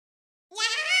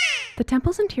The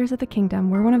temples and tiers of the kingdom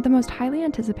were one of the most highly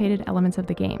anticipated elements of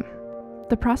the game.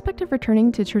 The prospect of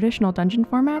returning to traditional dungeon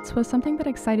formats was something that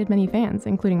excited many fans,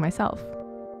 including myself.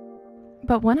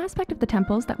 But one aspect of the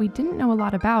temples that we didn't know a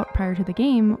lot about prior to the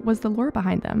game was the lore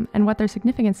behind them and what their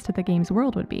significance to the game's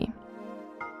world would be.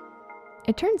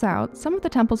 It turns out, some of the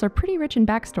temples are pretty rich in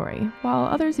backstory, while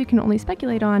others you can only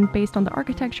speculate on based on the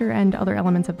architecture and other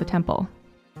elements of the temple.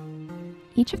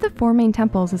 Each of the 4 main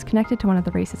temples is connected to one of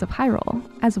the races of Hyrule,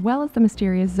 as well as the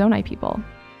mysterious Zonai people.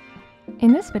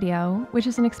 In this video, which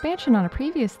is an expansion on a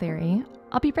previous theory,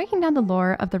 I'll be breaking down the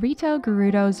lore of the Rito,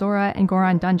 Gerudo, Zora, and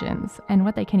Goron dungeons, and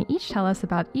what they can each tell us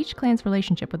about each clan's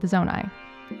relationship with the Zonai.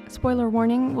 Spoiler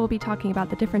warning, we'll be talking about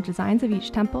the different designs of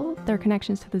each temple, their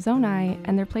connections to the Zonai,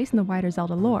 and their place in the wider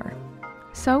Zelda lore.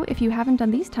 So if you haven't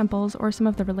done these temples or some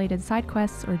of the related side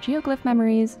quests or geoglyph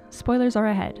memories, spoilers are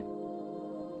ahead.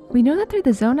 We know that through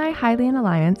the Zonai Hylian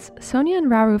alliance, Sonia and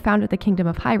Rauru founded the Kingdom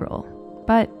of Hyrule.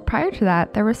 But prior to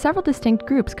that, there were several distinct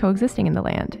groups coexisting in the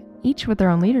land, each with their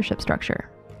own leadership structure.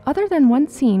 Other than one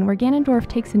scene where Ganondorf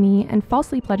takes a knee and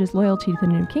falsely pledges loyalty to the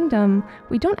new kingdom,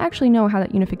 we don't actually know how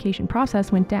that unification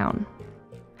process went down.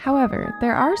 However,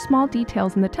 there are small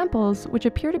details in the temples which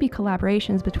appear to be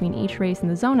collaborations between each race and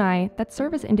the Zonai that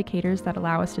serve as indicators that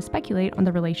allow us to speculate on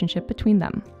the relationship between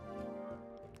them.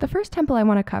 The first temple I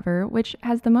want to cover, which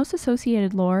has the most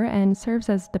associated lore and serves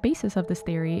as the basis of this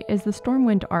theory, is the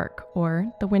Stormwind Ark,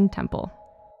 or the Wind Temple.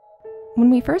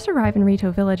 When we first arrive in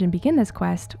Rito Village and begin this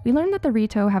quest, we learn that the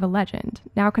Rito have a legend,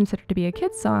 now considered to be a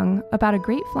kid's song, about a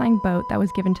great flying boat that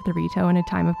was given to the Rito in a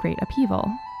time of great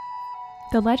upheaval.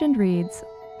 The legend reads,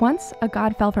 "Once a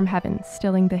god fell from heaven,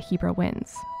 stilling the Hebra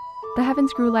winds. The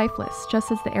heavens grew lifeless,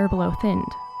 just as the air below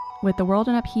thinned. With the world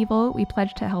in upheaval, we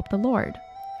pledged to help the Lord.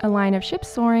 A line of ships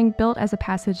soaring built as a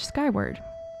passage skyward.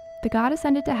 The god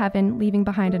ascended to heaven, leaving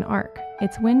behind an ark.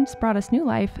 Its winds brought us new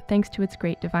life, thanks to its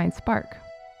great divine spark."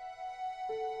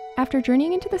 After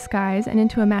journeying into the skies and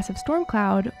into a massive storm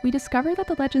cloud, we discover that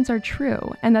the legends are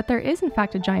true, and that there is in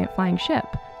fact a giant flying ship,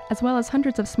 as well as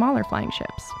hundreds of smaller flying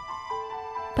ships.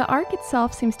 The Ark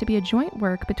itself seems to be a joint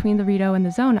work between the Rito and the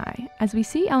Zonai, as we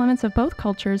see elements of both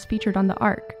cultures featured on the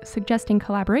Ark, suggesting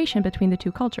collaboration between the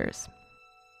two cultures.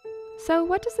 So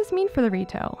what does this mean for the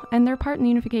Rito, and their part in the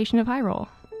unification of Hyrule?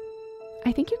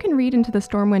 I think you can read into the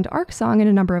Stormwind Ark song in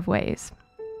a number of ways.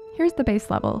 Here's the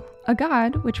base level. A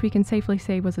god, which we can safely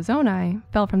say was a Zonai,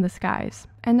 fell from the skies,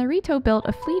 and the Rito built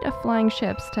a fleet of flying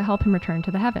ships to help him return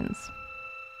to the heavens.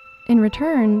 In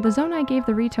return, the Zonai gave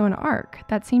the Rito an ark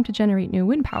that seemed to generate new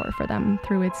wind power for them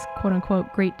through its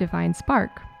quote-unquote great divine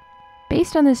spark.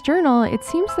 Based on this journal, it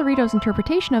seems the Rito's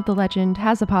interpretation of the legend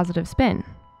has a positive spin.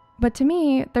 But to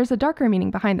me, there's a darker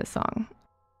meaning behind this song.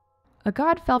 A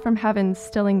god fell from heaven,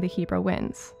 stilling the Hebra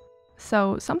winds.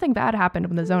 So something bad happened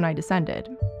when the Zonai descended.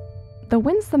 The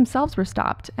winds themselves were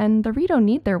stopped, and the Rito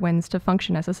need their winds to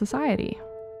function as a society.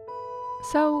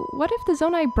 So what if the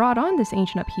Zonai brought on this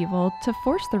ancient upheaval to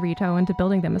force the Rito into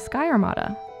building them a sky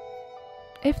armada?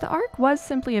 If the Ark was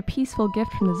simply a peaceful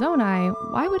gift from the Zonai,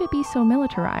 why would it be so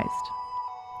militarized?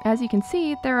 As you can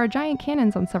see, there are giant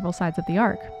cannons on several sides of the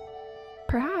Ark.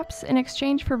 Perhaps, in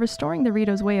exchange for restoring the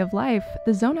Rito's way of life,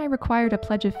 the Zonai required a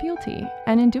pledge of fealty,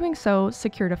 and in doing so,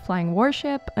 secured a flying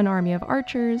warship, an army of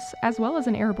archers, as well as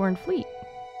an airborne fleet.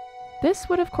 This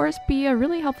would of course be a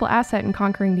really helpful asset in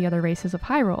conquering the other races of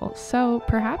Hyrule, so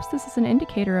perhaps this is an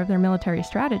indicator of their military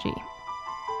strategy.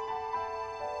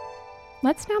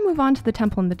 Let's now move on to the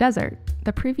temple in the desert,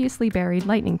 the previously buried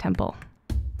Lightning Temple.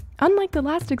 Unlike the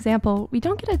last example, we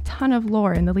don't get a ton of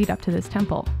lore in the lead up to this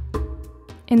temple.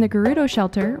 In the Gerudo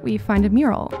shelter, we find a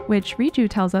mural, which Riju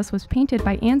tells us was painted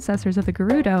by ancestors of the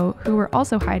Gerudo who were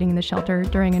also hiding in the shelter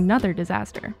during another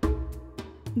disaster.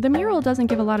 The mural doesn't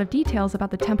give a lot of details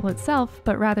about the temple itself,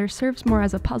 but rather serves more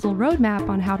as a puzzle roadmap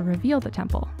on how to reveal the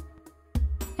temple.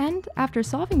 And after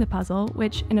solving the puzzle,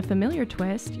 which in a familiar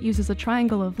twist uses a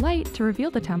triangle of light to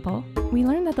reveal the temple, we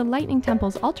learn that the Lightning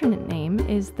Temple's alternate name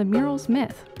is the Mural's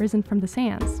Myth, risen from the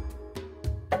sands.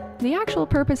 The actual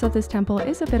purpose of this temple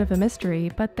is a bit of a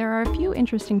mystery, but there are a few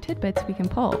interesting tidbits we can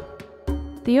pull.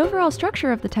 The overall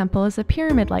structure of the temple is a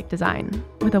pyramid-like design,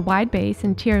 with a wide base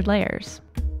and tiered layers.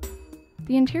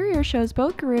 The interior shows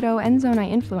both Gerudo and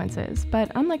Zonai influences,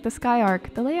 but unlike the Sky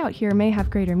Ark, the layout here may have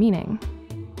greater meaning.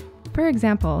 For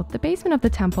example, the basement of the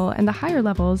temple and the higher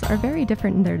levels are very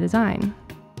different in their design.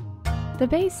 The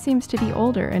base seems to be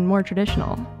older and more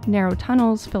traditional, narrow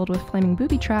tunnels filled with flaming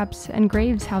booby traps and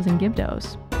graves housing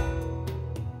Gibdos.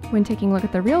 When taking a look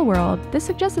at the real world, this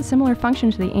suggests a similar function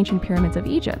to the ancient pyramids of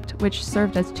Egypt, which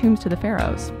served as tombs to the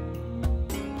pharaohs.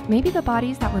 Maybe the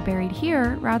bodies that were buried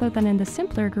here, rather than in the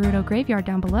simpler Gerudo graveyard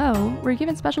down below, were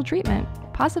given special treatment,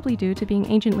 possibly due to being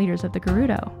ancient leaders of the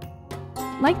Gerudo.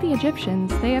 Like the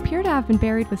Egyptians, they appear to have been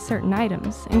buried with certain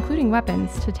items, including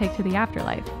weapons, to take to the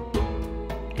afterlife.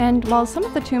 And while some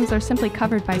of the tombs are simply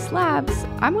covered by slabs,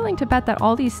 I'm willing to bet that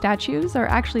all these statues are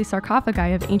actually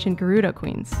sarcophagi of ancient Gerudo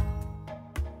queens.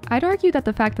 I'd argue that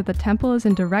the fact that the temple is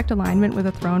in direct alignment with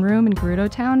a throne room in Gerudo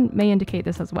Town may indicate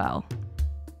this as well.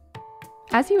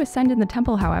 As you ascend in the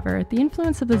temple, however, the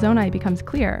influence of the Zonai becomes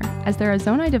clear, as there are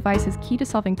Zonai devices key to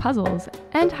solving puzzles,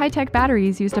 and high-tech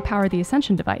batteries used to power the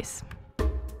Ascension device.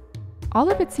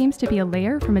 All of it seems to be a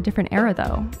layer from a different era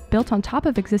though, built on top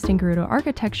of existing Gerudo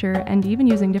architecture and even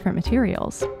using different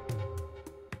materials.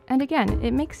 And again,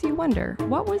 it makes you wonder,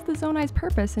 what was the Zonai's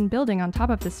purpose in building on top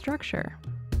of this structure?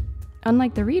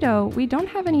 Unlike the Rito, we don't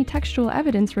have any textual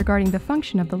evidence regarding the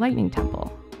function of the Lightning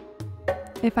Temple.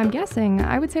 If I'm guessing,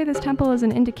 I would say this temple is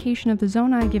an indication of the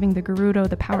Zonai giving the Gerudo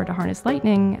the power to harness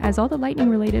lightning, as all the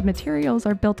lightning-related materials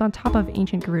are built on top of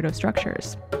ancient Gerudo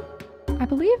structures. I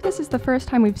believe this is the first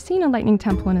time we've seen a lightning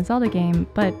temple in a Zelda game,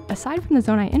 but aside from the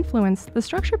Zonai influence, the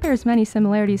structure bears many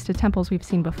similarities to temples we've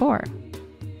seen before.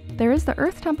 There is the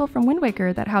Earth Temple from Wind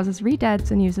Waker that houses Redeads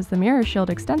and uses the Mirror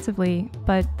Shield extensively,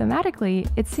 but thematically,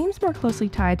 it seems more closely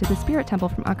tied to the Spirit Temple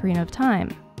from Ocarina of Time.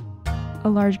 A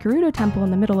large Gerudo temple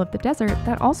in the middle of the desert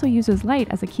that also uses light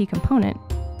as a key component.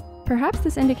 Perhaps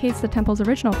this indicates the temple's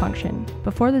original function.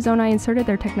 Before the Zonai inserted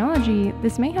their technology,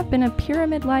 this may have been a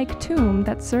pyramid-like tomb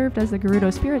that served as the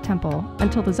Gerudo Spirit Temple,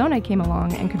 until the Zonai came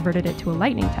along and converted it to a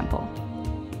lightning temple.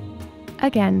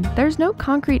 Again, there's no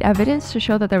concrete evidence to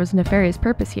show that there was a nefarious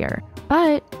purpose here,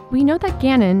 but we know that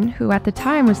Ganon, who at the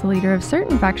time was the leader of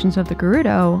certain factions of the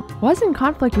Gerudo, was in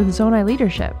conflict with Zonai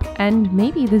leadership, and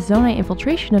maybe the Zonai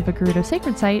infiltration of a Gerudo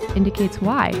sacred site indicates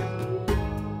why.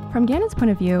 From Ganon's point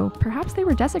of view, perhaps they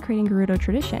were desecrating Gerudo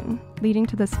tradition, leading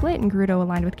to the split in Gerudo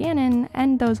aligned with Ganon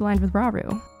and those aligned with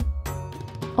Rauru.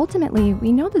 Ultimately,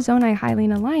 we know the Zonai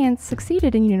Hylian alliance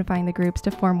succeeded in unifying the groups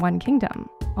to form one kingdom,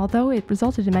 although it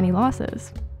resulted in many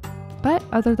losses. But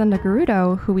other than the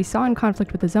Gerudo, who we saw in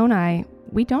conflict with the Zonai,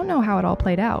 we don't know how it all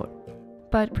played out.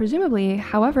 But presumably,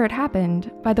 however it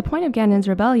happened, by the point of Ganon's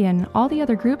rebellion, all the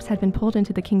other groups had been pulled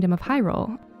into the kingdom of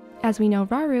Hyrule. As we know,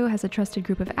 Rauru has a trusted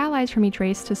group of allies from each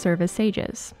race to serve as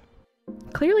sages.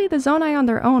 Clearly, the Zonai on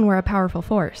their own were a powerful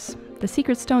force. The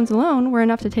secret stones alone were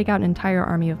enough to take out an entire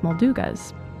army of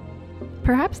Moldugas.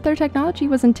 Perhaps their technology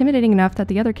was intimidating enough that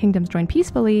the other kingdoms joined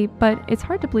peacefully, but it's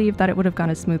hard to believe that it would have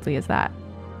gone as smoothly as that.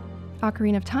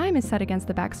 Ocarina of Time is set against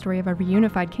the backstory of a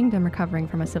reunified kingdom recovering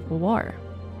from a civil war.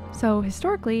 So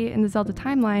historically, in the Zelda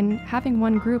timeline, having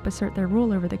one group assert their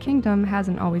rule over the kingdom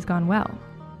hasn't always gone well.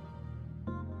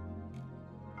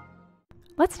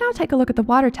 Let's now take a look at the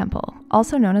Water Temple,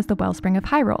 also known as the Wellspring of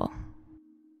Hyrule.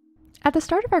 At the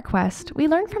start of our quest, we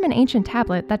learned from an ancient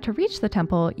tablet that to reach the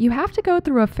temple, you have to go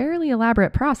through a fairly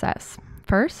elaborate process.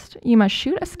 First, you must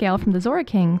shoot a scale from the Zora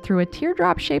King through a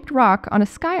teardrop-shaped rock on a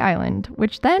sky island,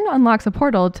 which then unlocks a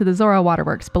portal to the Zora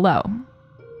Waterworks below.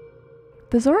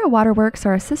 The Zora Waterworks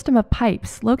are a system of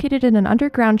pipes located in an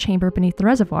underground chamber beneath the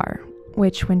reservoir,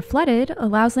 which, when flooded,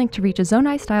 allows Link to reach a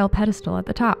Zonai-style pedestal at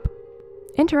the top.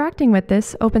 Interacting with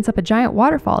this opens up a giant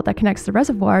waterfall that connects the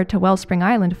reservoir to Wellspring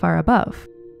Island far above.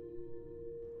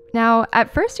 Now,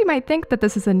 at first you might think that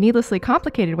this is a needlessly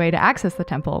complicated way to access the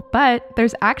temple, but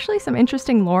there's actually some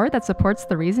interesting lore that supports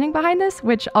the reasoning behind this,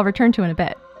 which I'll return to in a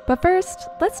bit. But first,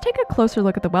 let's take a closer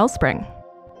look at the Wellspring.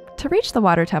 To reach the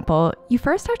Water Temple, you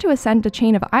first have to ascend a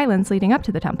chain of islands leading up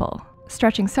to the temple,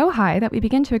 stretching so high that we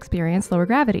begin to experience lower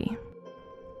gravity.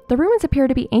 The ruins appear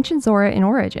to be ancient Zora in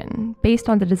origin, based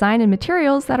on the design and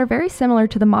materials that are very similar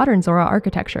to the modern Zora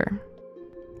architecture.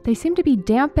 They seem to be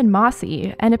damp and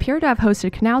mossy, and appear to have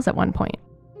hosted canals at one point.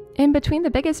 In between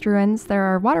the biggest ruins, there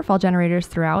are waterfall generators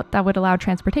throughout that would allow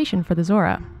transportation for the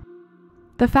Zora.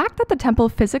 The fact that the temple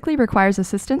physically requires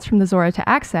assistance from the Zora to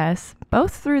access,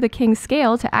 both through the King's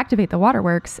Scale to activate the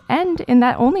Waterworks, and in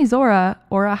that only Zora,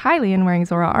 or a Hylian wearing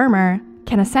Zora armor,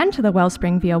 can ascend to the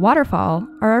Wellspring via waterfall,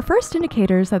 are our first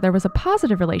indicators that there was a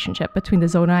positive relationship between the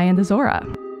Zonai and the Zora.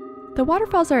 The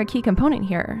waterfalls are a key component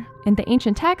here. In the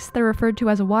ancient texts, they're referred to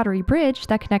as a watery bridge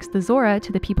that connects the Zora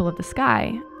to the people of the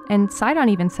sky, and Sidon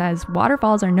even says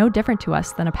waterfalls are no different to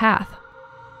us than a path.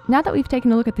 Now that we've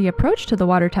taken a look at the approach to the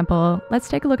Water Temple, let's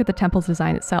take a look at the temple's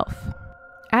design itself.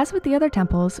 As with the other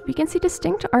temples, we can see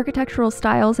distinct architectural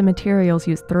styles and materials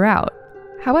used throughout.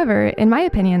 However, in my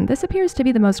opinion, this appears to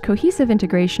be the most cohesive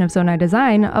integration of Zonai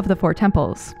design of the four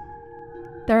temples.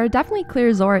 There are definitely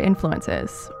clear Zora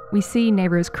influences. We see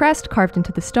Nehru's crest carved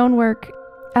into the stonework,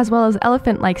 as well as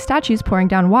elephant-like statues pouring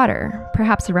down water,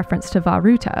 perhaps a reference to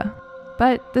Varuta.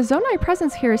 But the Zonai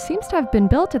presence here seems to have been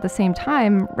built at the same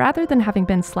time rather than having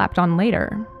been slapped on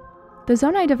later. The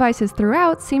Zonai devices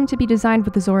throughout seem to be designed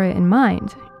with the Zora in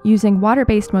mind, using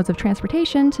water-based modes of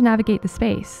transportation to navigate the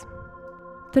space.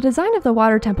 The design of the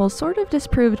water temple sort of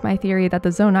disproved my theory that the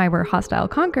Zonai were hostile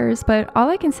conquerors, but all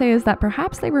I can say is that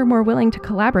perhaps they were more willing to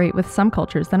collaborate with some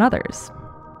cultures than others.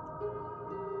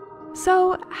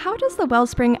 So, how does the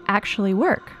Wellspring actually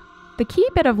work? The key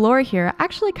bit of lore here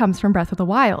actually comes from Breath of the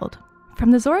Wild.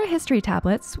 From the Zora history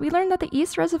tablets, we learn that the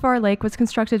East Reservoir Lake was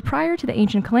constructed prior to the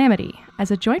Ancient Calamity, as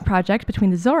a joint project between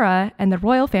the Zora and the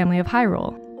royal family of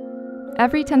Hyrule.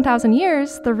 Every 10,000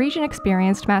 years, the region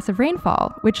experienced massive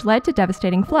rainfall, which led to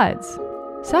devastating floods.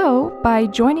 So, by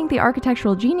joining the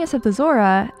architectural genius of the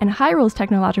Zora and Hyrule's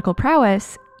technological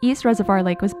prowess, East Reservoir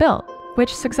Lake was built,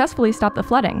 which successfully stopped the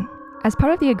flooding. As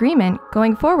part of the agreement,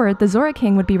 going forward, the Zora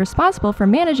King would be responsible for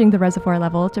managing the reservoir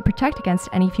level to protect against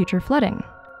any future flooding.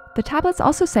 The tablets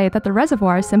also say that the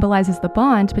reservoir symbolizes the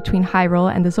bond between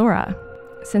Hyrule and the Zora.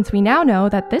 Since we now know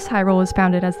that this Hyrule was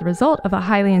founded as the result of a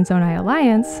Hylian Zonai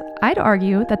alliance, I'd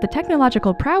argue that the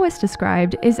technological prowess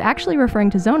described is actually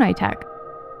referring to Zonai tech.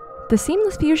 The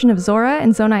seamless fusion of Zora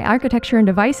and Zonai architecture and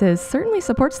devices certainly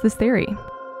supports this theory.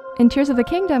 In Tears of the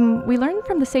Kingdom, we learn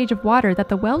from the Sage of Water that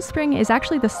the Wellspring is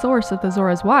actually the source of the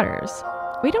Zora's waters.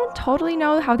 We don't totally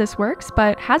know how this works,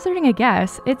 but hazarding a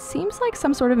guess, it seems like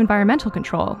some sort of environmental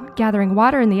control, gathering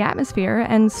water in the atmosphere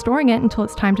and storing it until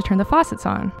it's time to turn the faucets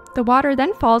on. The water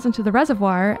then falls into the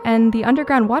reservoir, and the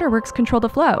underground waterworks control the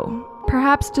flow,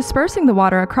 perhaps dispersing the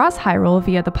water across Hyrule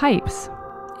via the pipes.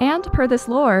 And per this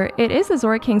lore, it is the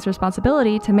Zora King's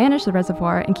responsibility to manage the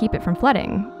reservoir and keep it from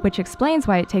flooding, which explains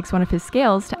why it takes one of his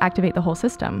scales to activate the whole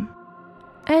system.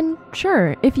 And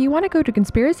sure, if you want to go to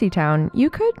Conspiracy Town, you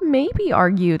could maybe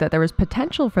argue that there was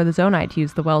potential for the Zonai to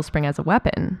use the Wellspring as a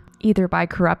weapon, either by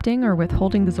corrupting or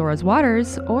withholding the Zora's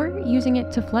waters, or using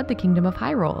it to flood the kingdom of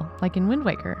Hyrule, like in Wind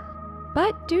Waker.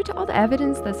 But due to all the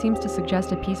evidence that seems to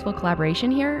suggest a peaceful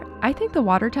collaboration here, I think the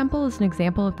Water Temple is an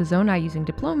example of the Zonai using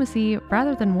diplomacy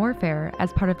rather than warfare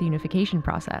as part of the unification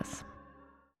process.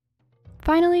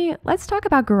 Finally, let's talk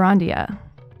about Gorondia.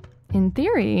 In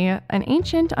theory, an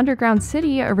ancient underground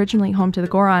city originally home to the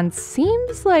Gorons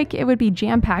seems like it would be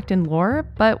jam-packed in lore,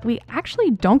 but we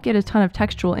actually don't get a ton of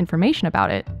textual information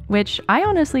about it, which I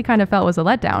honestly kind of felt was a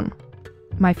letdown.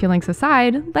 My feelings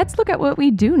aside, let's look at what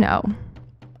we do know.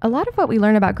 A lot of what we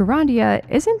learn about Gorondia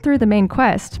isn't through the main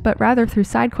quest, but rather through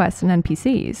side quests and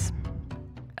NPCs.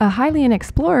 A Hylian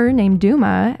explorer named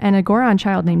Duma and a Goron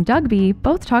child named Dugby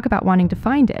both talk about wanting to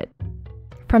find it.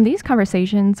 From these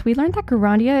conversations, we learned that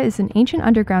Gorondia is an ancient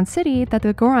underground city that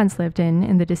the Gorons lived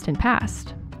in the distant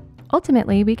past.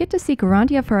 Ultimately, we get to see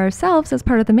Gorondia for ourselves as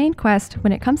part of the main quest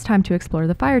when it comes time to explore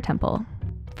the Fire Temple.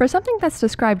 For something that's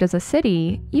described as a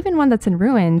city, even one that's in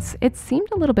ruins, it seemed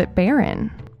a little bit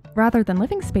barren. Rather than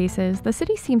living spaces, the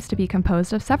city seems to be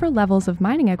composed of several levels of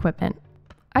mining equipment.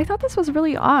 I thought this was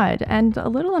really odd and a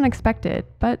little unexpected,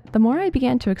 but the more I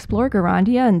began to explore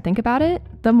Gorondia and think about it,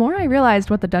 the more I realized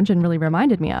what the dungeon really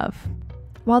reminded me of.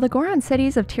 While the Goron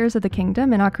cities of Tears of the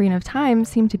Kingdom and Ocarina of Time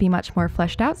seem to be much more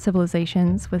fleshed out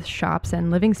civilizations with shops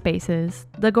and living spaces,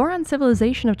 the Goron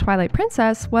civilization of Twilight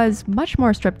Princess was much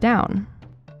more stripped down.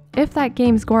 If that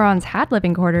game's Gorons had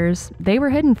living quarters, they were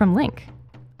hidden from Link.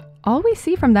 All we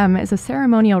see from them is a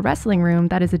ceremonial wrestling room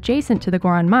that is adjacent to the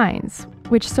Goron Mines,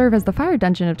 which serve as the fire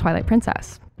dungeon of Twilight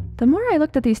Princess. The more I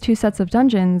looked at these two sets of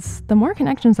dungeons, the more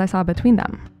connections I saw between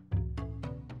them.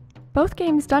 Both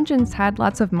games' dungeons had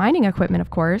lots of mining equipment, of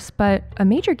course, but a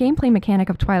major gameplay mechanic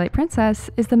of Twilight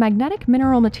Princess is the magnetic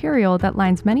mineral material that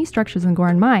lines many structures in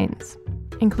Goron Mines,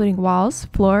 including walls,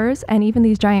 floors, and even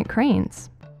these giant cranes.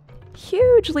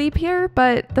 Huge leap here,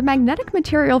 but the magnetic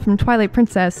material from Twilight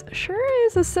Princess sure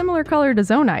is a similar color to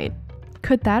Zonite.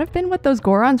 Could that have been what those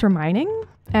Gorons were mining?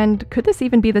 And could this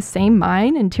even be the same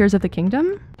mine in Tears of the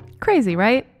Kingdom? Crazy,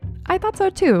 right? I thought so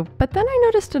too, but then I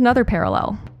noticed another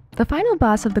parallel. The final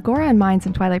boss of the Goron Mines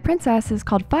in Twilight Princess is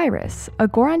called Virus, a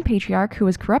Goron patriarch who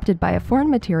was corrupted by a foreign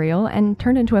material and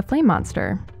turned into a flame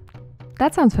monster.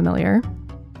 That sounds familiar.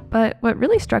 But what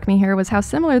really struck me here was how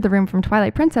similar the room from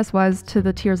Twilight Princess was to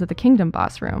the Tears of the Kingdom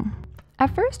boss room.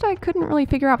 At first, I couldn't really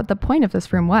figure out what the point of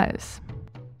this room was.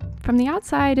 From the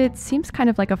outside, it seems kind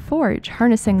of like a forge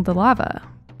harnessing the lava,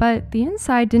 but the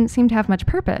inside didn't seem to have much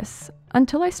purpose,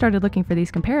 until I started looking for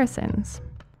these comparisons.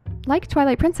 Like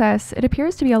Twilight Princess, it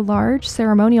appears to be a large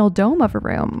ceremonial dome of a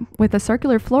room, with a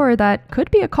circular floor that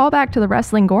could be a callback to the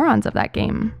wrestling Gorons of that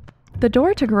game. The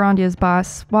door to Gorondia's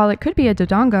boss, while it could be a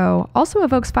Dodongo, also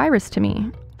evokes Virus to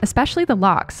me. especially the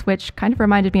locks, which kind of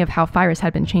reminded me of how Fyrus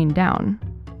had been chained down.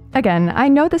 Again, I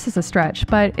know this is a stretch,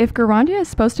 but if Gorondia is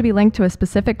supposed to be linked to a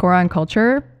specific Goron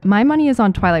culture, my money is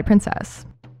on Twilight Princess.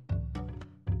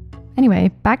 Anyway,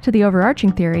 back to the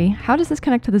overarching theory, how does this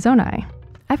connect to the Zonai?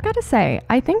 I've got to say,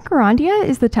 I think Gorondia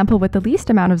is the temple with the least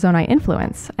amount of Zonai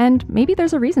influence, and maybe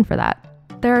there's a reason for that.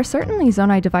 There are certainly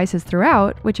Zonai devices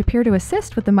throughout, which appear to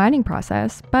assist with the mining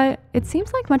process, but it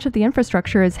seems like much of the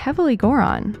infrastructure is heavily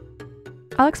Goron.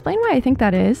 I'll explain why I think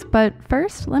that is, but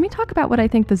first, let me talk about what I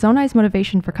think the Zonai's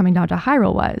motivation for coming down to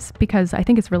Hyrule was, because I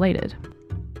think it's related.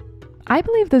 I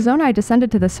believe the Zonai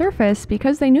descended to the surface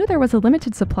because they knew there was a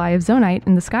limited supply of Zonite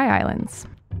in the Sky Islands.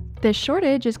 This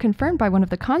shortage is confirmed by one of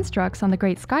the constructs on the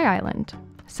Great Sky Island.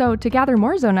 So, to gather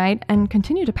more Zonite and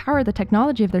continue to power the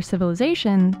technology of their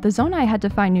civilization, the Zonai had to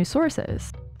find new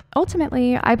sources.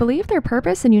 Ultimately, I believe their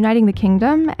purpose in uniting the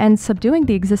kingdom and subduing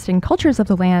the existing cultures of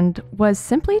the land was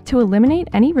simply to eliminate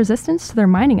any resistance to their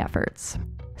mining efforts.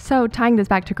 So, tying this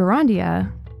back to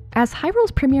Gorondia, as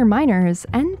Hyrule's premier miners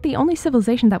and the only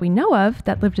civilization that we know of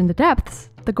that lived in the depths,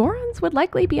 the Gorons would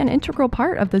likely be an integral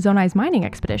part of the Zonai's mining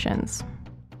expeditions.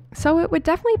 So it would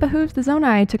definitely behoove the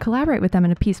Zonai to collaborate with them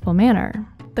in a peaceful manner.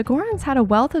 The Gorons had a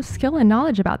wealth of skill and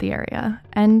knowledge about the area,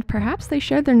 and perhaps they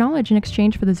shared their knowledge in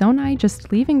exchange for the Zonai just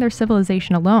leaving their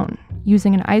civilization alone,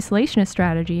 using an isolationist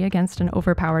strategy against an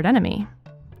overpowered enemy.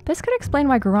 This could explain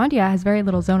why Gorondia has very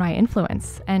little Zonai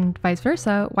influence, and vice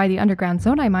versa, why the underground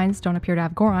Zonai mines don't appear to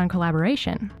have Goron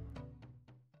collaboration.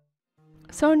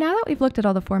 So now that we've looked at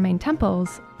all the four main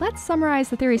temples, let's summarize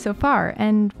the theory so far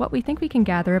and what we think we can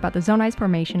gather about the Zonai's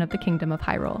formation of the Kingdom of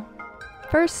Hyrule.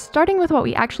 First, starting with what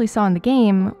we actually saw in the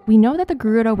game, we know that the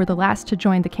Gerudo were the last to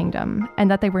join the kingdom, and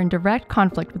that they were in direct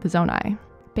conflict with the Zonai.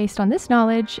 Based on this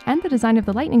knowledge, and the design of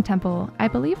the Lightning Temple, I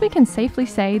believe we can safely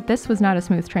say this was not a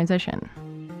smooth transition.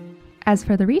 As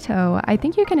for the Rito, I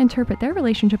think you can interpret their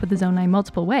relationship with the Zonai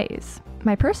multiple ways.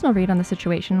 My personal read on the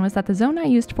situation was that the Zonai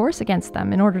used force against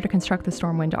them in order to construct the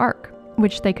Stormwind Ark,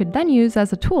 which they could then use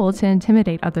as a tool to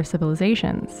intimidate other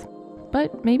civilizations.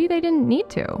 But maybe they didn't need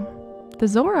to. The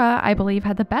Zora, I believe,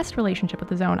 had the best relationship with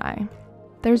the Zonai.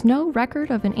 There's no record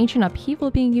of an ancient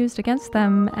upheaval being used against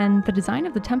them, and the design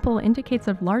of the temple indicates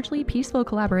a largely peaceful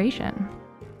collaboration.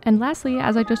 And lastly,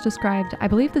 as I just described, I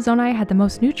believe the Zonai had the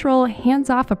most neutral,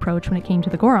 hands-off approach when it came to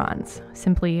the Gorons,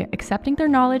 simply accepting their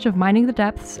knowledge of mining the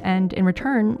depths and, in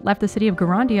return, left the city of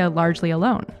Gorondia largely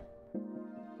alone.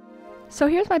 So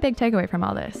here's my big takeaway from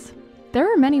all this.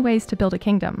 There are many ways to build a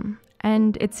kingdom,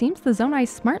 and it seems the Zonai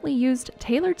smartly used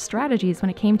tailored strategies when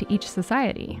it came to each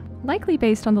society, likely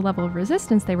based on the level of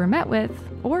resistance they were met with,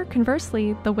 or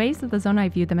conversely, the ways that the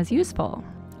Zonai viewed them as useful.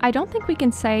 I don't think we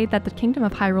can say that the Kingdom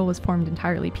of Hyrule was formed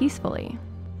entirely peacefully.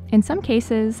 In some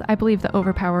cases, I believe the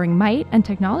overpowering might and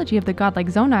technology of the godlike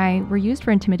Zonai were used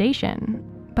for intimidation,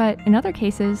 but in other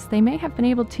cases, they may have been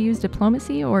able to use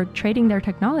diplomacy or trading their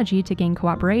technology to gain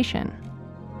cooperation.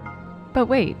 But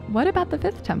wait, what about the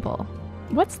fifth temple?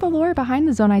 What's the lore behind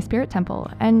the Zonai Spirit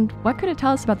Temple, and what could it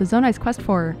tell us about the Zonai's quest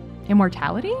for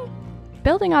immortality?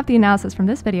 Building off the analysis from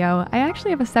this video, I actually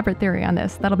have a separate theory on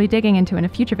this that I'll be digging into in a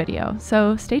future video,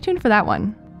 so stay tuned for that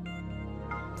one.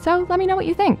 So let me know what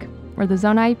you think. Were the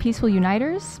Zonai peaceful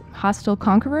uniters, hostile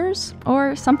conquerors,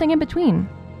 or something in between?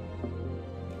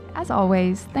 As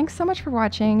always, thanks so much for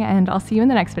watching, and I'll see you in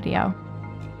the next video.